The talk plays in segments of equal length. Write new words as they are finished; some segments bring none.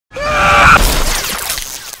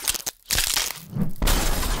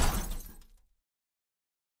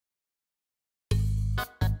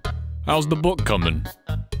How's the book coming?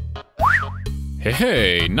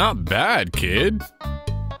 Hey, not bad, kid.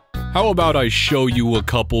 How about I show you a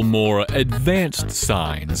couple more advanced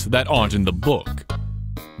signs that aren't in the book?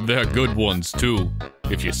 They're good ones, too.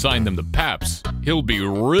 If you sign them to Paps, he'll be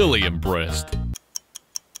really impressed.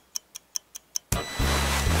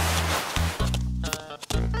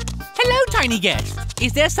 Hello, tiny guest.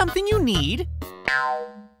 Is there something you need?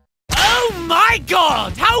 Oh my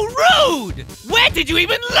god! How rude! Where did you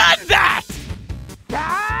even learn that?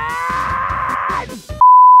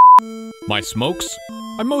 My smokes?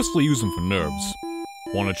 I mostly use them for nerves.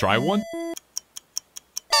 Wanna try one?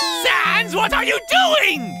 Sans, what are you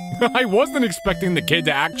doing? I wasn't expecting the kid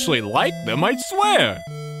to actually like them, I swear!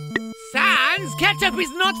 Sans, ketchup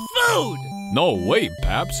is not food! No way,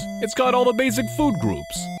 Paps. It's got all the basic food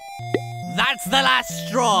groups. That's the last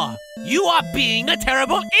straw. You are being a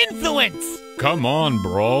terrible influence! Come on,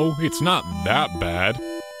 bro. It's not that bad.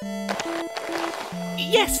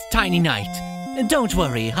 Yes, Tiny Knight. Don't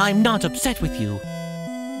worry, I'm not upset with you.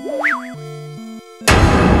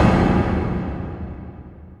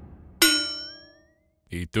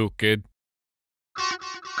 Eat too, kid.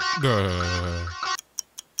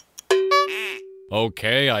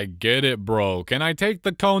 Okay, I get it, bro. Can I take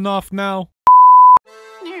the cone off now?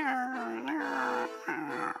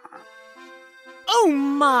 Oh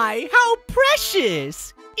my, how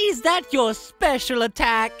precious! Is that your special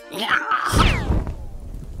attack?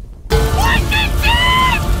 What is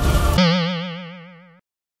this?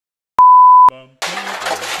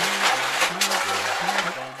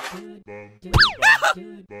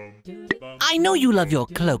 I know you love your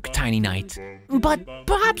cloak, Tiny Knight, but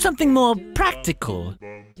perhaps something more practical.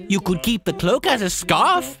 You could keep the cloak as a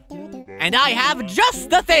scarf, and I have just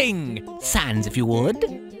the thing! Sans, if you would.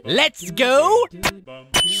 Let's go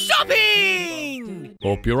shopping!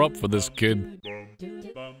 Hope you're up for this, kid.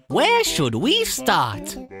 Where should we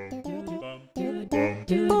start?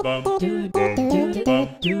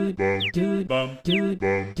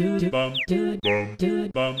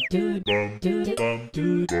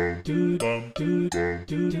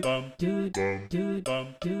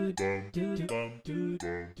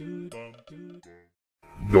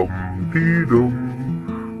 Dum-dee-dum,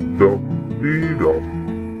 dum-dee-dum.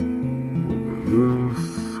 This,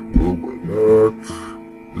 will by that.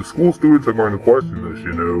 The school students are going to question this,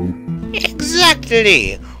 you know.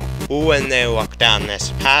 Exactly! When they walk down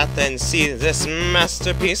this path and see this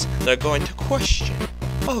masterpiece, they're going to question.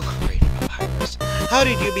 Oh, great Papyrus, how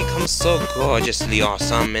did you become so gorgeously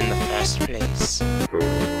awesome in the first place?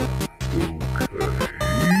 Okay.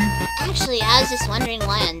 Actually, I was just wondering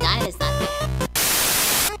why Undyne's not there.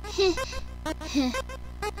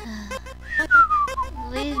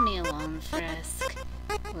 Leave me alone, Frisk.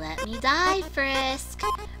 Let me die, Frisk.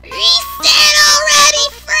 Reset already,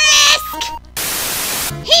 Frisk!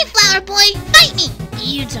 Hey, Flower Boy, fight me!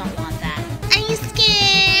 You don't want that. Are you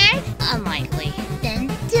scared? Unlikely. Then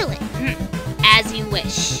do it. As you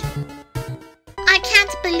wish. I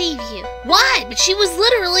can't believe you. Why? But she was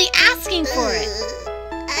literally asking for it.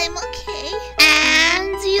 I'm okay.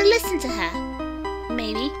 And you listen to her.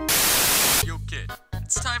 Maybe. Yo, kid,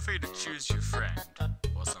 it's time for you to choose your friend,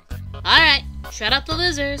 or something. Alright, shut up the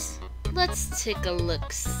losers. Let's take a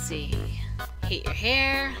look-see. Hate your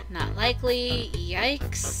hair, not likely,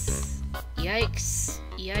 yikes, yikes,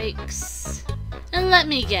 yikes. And let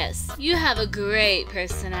me guess, you have a great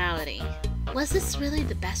personality. Was this really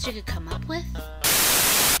the best you could come up with?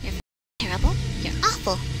 You're terrible, you're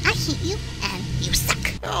awful, I hate you, and you suck.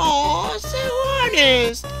 Oh, so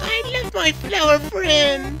honest! I love my flower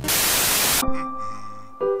friend!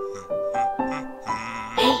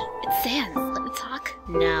 Hey, it's Sans. Let me talk.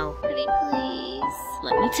 No. Pretty please.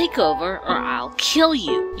 Let me take over or I'll kill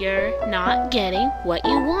you. You're not getting what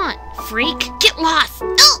you want. Freak, get lost.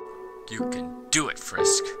 Oh! You can do it,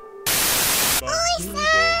 Frisk. Hi,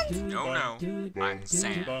 Sans. No, I'm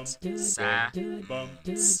Sans. Sans.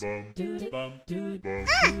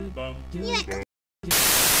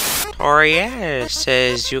 TVaria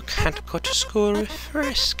says you can't go to school with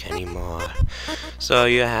Frisk anymore, so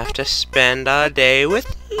you have to spend a day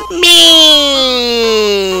with me!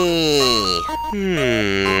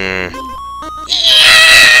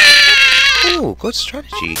 Oh, good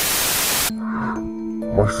strategy.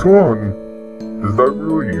 My son, is that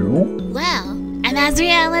really you? Well, I'm as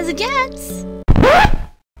real as it gets.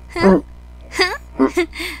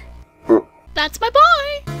 That's my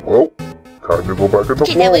boy. Well, time to go back in the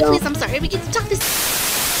Okay, floor. now wait, please. I'm sorry. We get to talk this.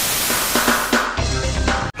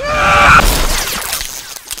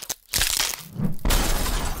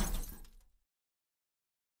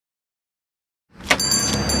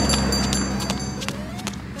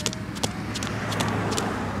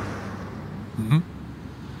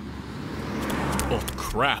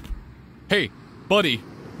 crap. Hey, buddy,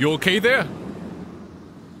 you okay there?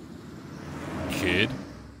 Kid,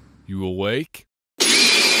 you awake?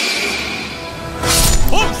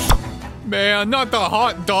 Oh! Man, not the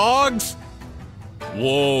hot dogs!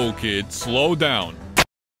 Whoa, kid, slow down.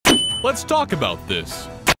 Let's talk about this.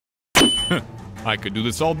 I could do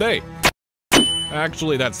this all day.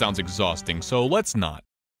 Actually, that sounds exhausting, so let's not.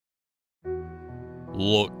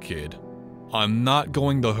 Look, kid, I'm not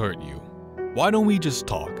going to hurt you. Why don't we just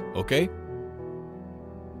talk, okay?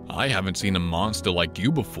 I haven't seen a monster like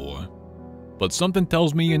you before, but something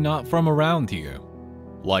tells me you're not from around here.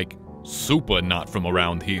 Like, super not from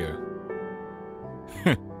around here.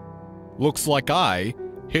 Looks like I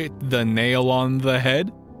hit the nail on the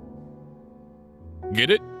head. Get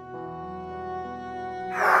it?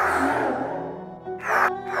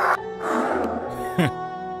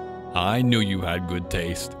 I knew you had good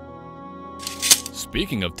taste.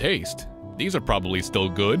 Speaking of taste, these are probably still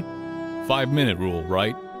good. 5-minute rule,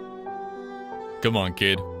 right? Come on,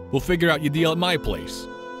 kid. We'll figure out your deal at my place.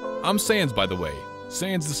 I'm Sans, by the way.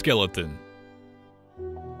 Sans the skeleton.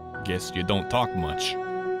 Guess you don't talk much.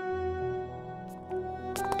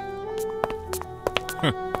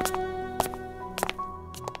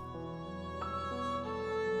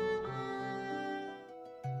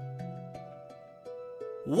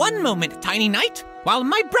 One moment, Tiny Knight, while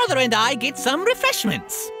my brother and I get some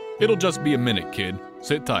refreshments. It'll just be a minute, kid.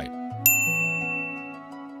 Sit tight.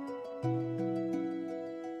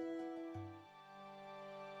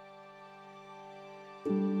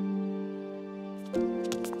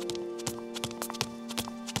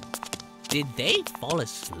 Did they fall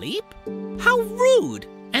asleep? How rude!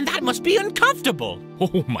 And that must be uncomfortable.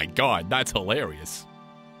 Oh my god, that's hilarious.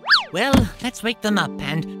 Well, let's wake them up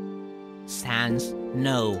and... Sans,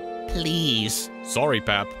 no, please. Sorry,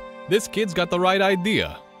 Pap. This kid's got the right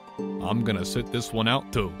idea. I'm gonna sit this one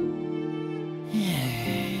out too.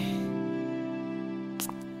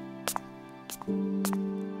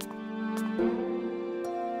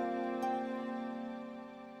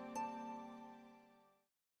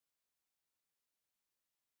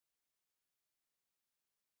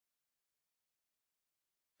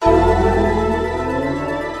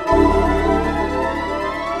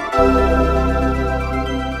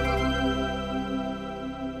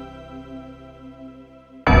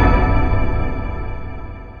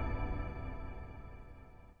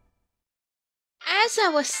 As I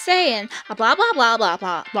was saying, blah blah blah blah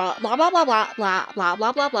blah blah blah blah blah blah blah blah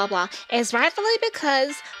blah blah blah blah is rightfully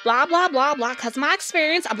because blah blah blah blah because my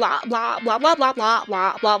experience blah blah blah blah blah blah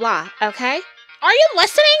blah blah blah. Okay, are you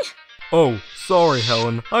listening? Oh, sorry,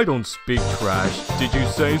 Helen. I don't speak trash. Did you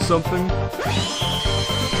say something?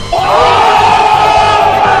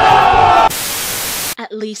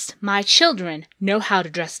 At least my children know how to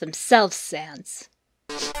dress themselves, Sans.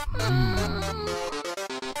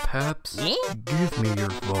 Paps, give me your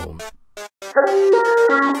phone.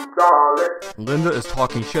 Linda is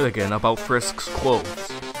talking shit again about Frisk's clothes.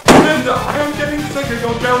 Linda, I am getting sick of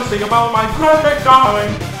your jealousy about my perfect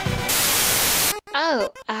darling!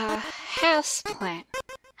 Oh, houseplant.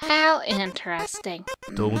 How interesting.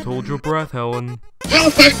 Don't hold your breath, Helen.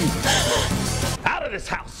 Out of this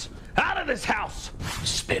house! Out of this house!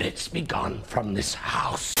 Spirits be gone from this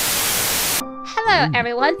house. Hello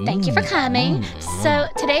everyone, thank you for coming. So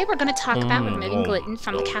today we're going to talk about removing gluten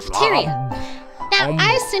from the cafeteria. Now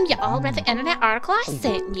I assume you all read the internet article I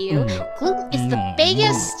sent you. Gluten is the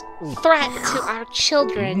biggest threat to our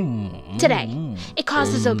children today. It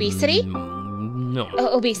causes obesity,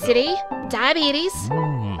 diabetes,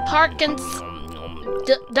 Parkinson's.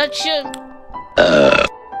 Don't you?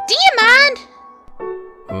 Do you mind?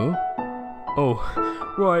 Huh? Oh,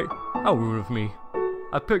 right. How rude of me.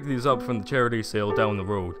 I picked these up from the charity sale down the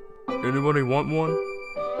road. Anybody want one?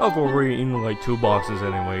 I've already eaten like 2 boxes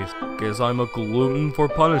anyways. Guess I'm a gluten for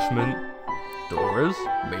punishment. Doris?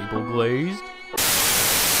 Maple glazed?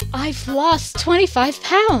 I've lost 25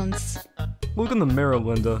 pounds. Look in the mirror,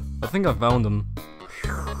 Linda. I think I found them.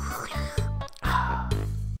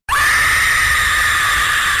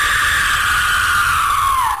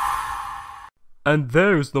 And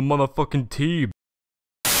there's the motherfucking tea.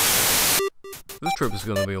 This trip is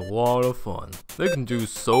gonna be a lot of fun. They can do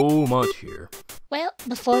so much here. Well,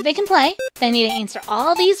 before they can play, they need to answer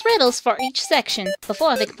all these riddles for each section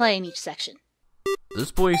before they can play in each section.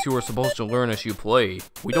 This place you are supposed to learn as you play.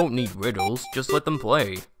 We don't need riddles, just let them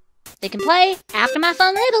play. They can play after my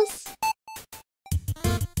fun riddles.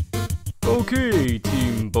 Okay,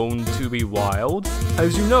 Team Bone to be Wild.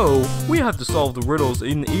 As you know, we have to solve the riddles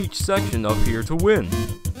in each section up here to win.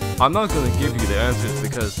 I'm not gonna give you the answers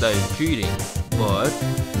because that is cheating, but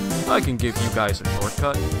I can give you guys a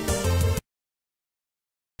shortcut.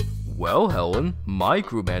 Well, Helen, my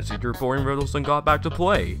group answered your boring riddles and got back to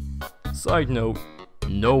play. Side note,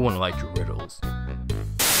 no one liked your riddles.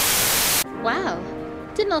 Wow.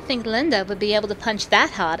 Did not think Linda would be able to punch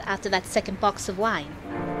that hard after that second box of wine.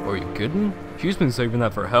 Are you kidding? She's been saving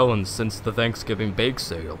that for Helen since the Thanksgiving bake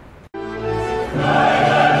sale.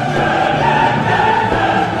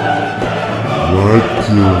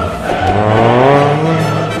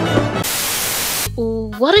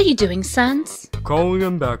 What are you doing, Sans? Calling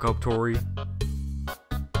him back up, Tori.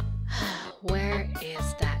 Where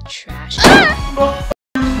is that trash? What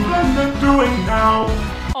is Linda doing now?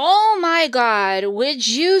 Oh my god, would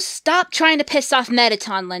you stop trying to piss off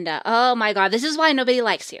Mettaton, Linda? Oh my god, this is why nobody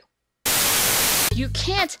likes you. You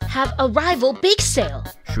can't have a rival bake sale.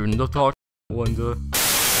 Shouldn't have talked, Linda.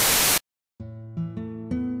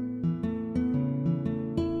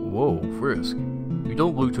 Whoa, Frisk. You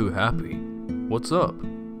don't look too happy. What's up?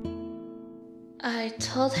 I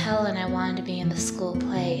told Helen I wanted to be in the school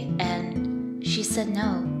play, and she said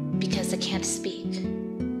no, because I can't speak.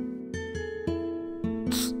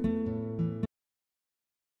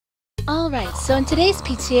 Alright, so in today's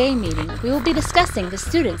PTA meeting, we will be discussing the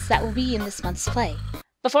students that will be in this month's play.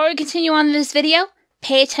 Before we continue on in this video,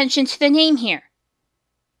 pay attention to the name here.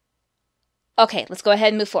 Okay, let's go ahead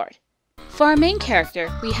and move forward. For our main character,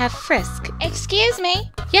 we have Frisk. Excuse me?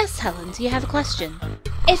 Yes, Helen, do you have a question?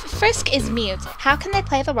 If Frisk is mute, how can they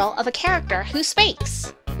play the role of a character who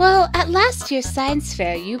speaks? Well, at last year's science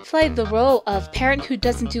fair, you played the role of parent who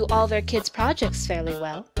doesn't do all their kids' projects fairly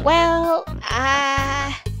well. Well,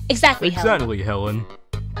 exactly, Helen.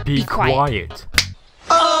 Be quiet.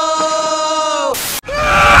 Oh!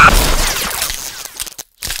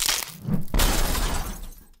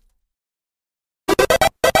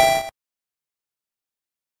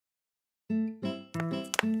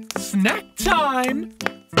 Snack time!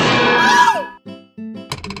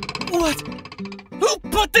 What? Who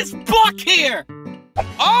put this block here?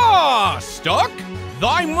 Ah, stuck?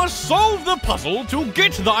 Thou must solve the puzzle to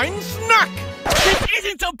get thine snack. This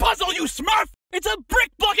isn't a puzzle, you smurf! It's a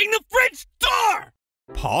brick blocking the fridge door!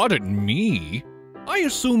 Pardon me. I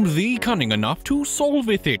assumed thee cunning enough to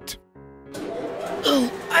solveth it. Oh,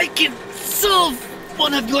 I can solve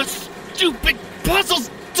one of your stupid puzzles,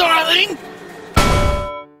 darling!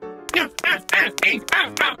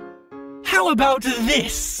 How about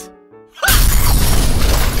this?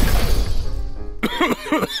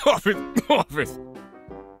 Off it.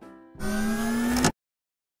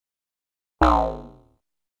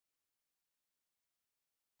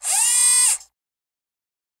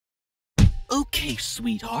 Okay,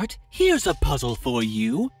 sweetheart, here's a puzzle for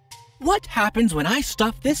you. What happens when I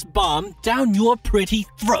stuff this bomb down your pretty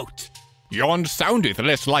throat? Yon soundeth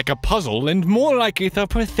less like a puzzle and more liketh a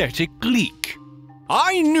pathetic leak.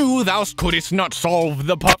 I knew thou couldst not solve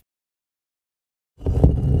the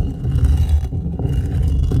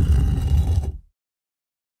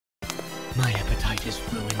My appetite is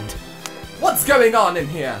ruined. What's going on in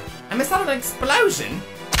here? I missed out on an explosion?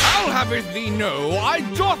 I'll have it thee know, I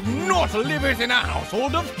doth not liveth in a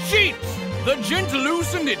household of cheats. The gentle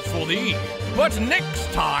loosened it for thee, but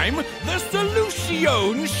next time the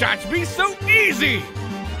solution shan't be so easy.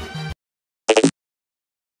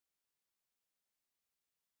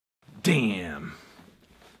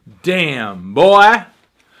 Damn, boy.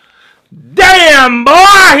 Damn,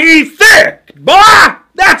 boy, he's thick! Boy,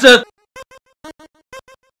 that's a...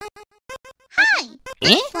 Hi,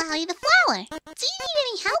 I'm Flowey the Flower. Do you need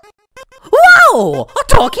any help? Wow! A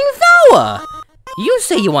talking flower! You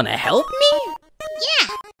say you want to help me? Yeah.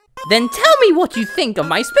 Then tell me what you think of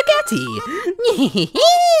my spaghetti!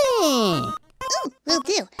 Ooh, will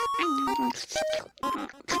do.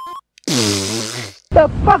 The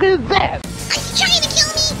fuck is that? Are you trying to kill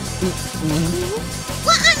me?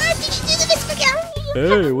 What on earth did you do to this spaghetti?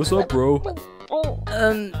 Hey, what's up, bro?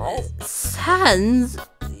 Sans,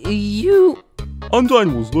 you...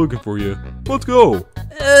 Undyne was looking for you. Let's go.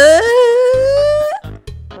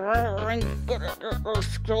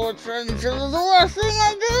 Skeletons is the worst thing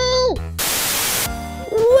I do!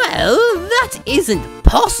 Well, that isn't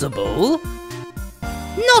possible.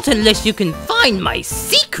 Not unless you can find my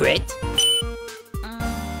secret.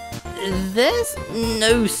 There's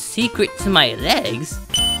no secret to my legs.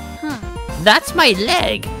 That's my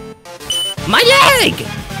leg. My leg!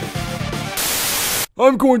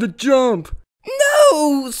 I'm going to jump.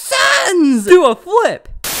 No, Sans! Do a flip.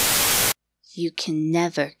 You can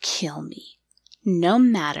never kill me, no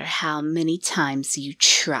matter how many times you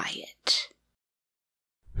try it.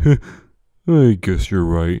 I guess you're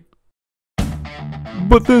right.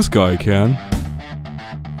 But this guy can.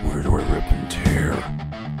 Where do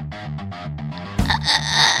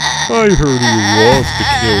I heard he loves to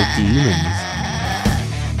kill demons.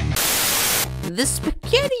 The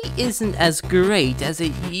spaghetti isn't as great as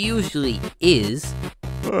it usually is.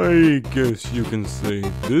 I guess you can say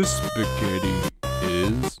this spaghetti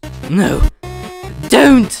is... No,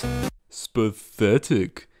 don't!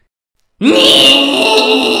 Spathetic.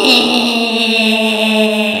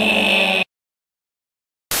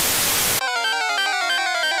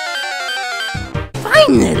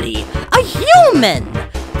 Finally, a human!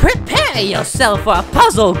 Prepare yourself for a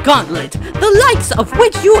puzzle gauntlet, the likes of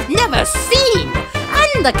which you've never seen,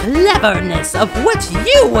 and the cleverness of which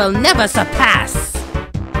you will never surpass.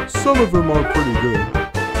 Some of them are pretty good.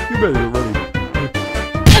 You better get ready.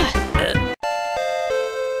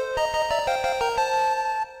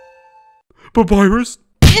 Papyrus?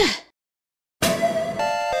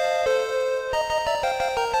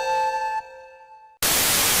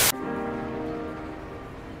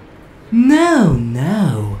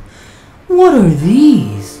 No. What are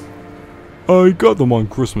these? I got them on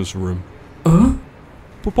Christmas Rim. Huh?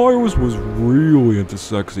 Papyrus was really into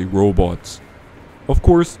sexy robots. Of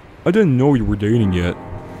course, I didn't know you were dating yet.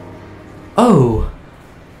 Oh.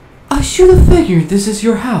 I should have figured this is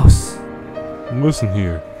your house. Listen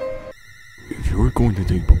here. If you're going to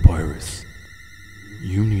date Papyrus,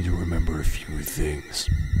 you need to remember a few things.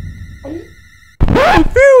 A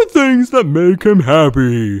few things that make him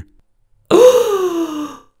happy.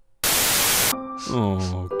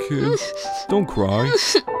 Oh, kid, don't cry.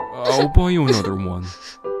 I'll buy you another one.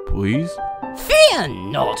 Please? Fear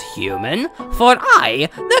not, human, for I,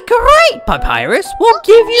 the great Papyrus, will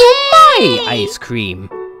give you my ice cream.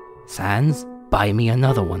 Sans, buy me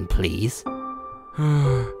another one, please.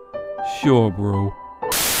 Sure, bro.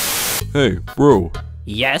 Hey, bro.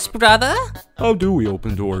 Yes, brother? How do we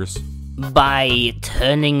open doors? By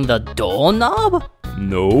turning the doorknob?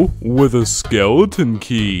 No, with a skeleton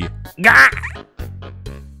key. Gah!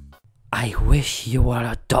 I wish you were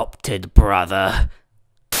adopted, brother.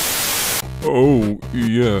 Oh,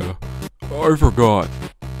 yeah. I forgot.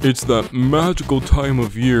 It's that magical time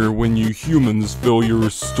of year when you humans fill your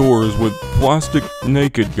stores with plastic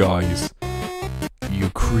naked guys. You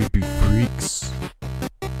creepy freaks.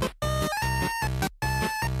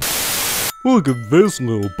 Look at this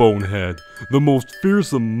little bonehead, the most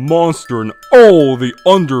fearsome monster in all the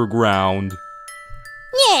underground.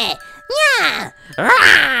 Yeah, yeah,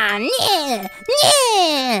 rah, yeah,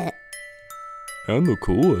 yeah. And the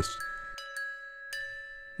coolest.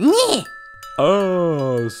 Yeah.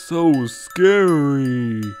 Ah, so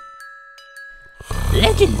scary.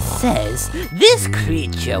 Legend says this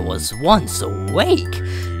creature was once awake.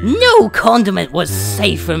 No condiment was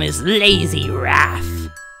safe from his lazy wrath.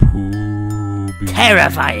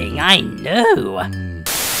 Terrifying, I know.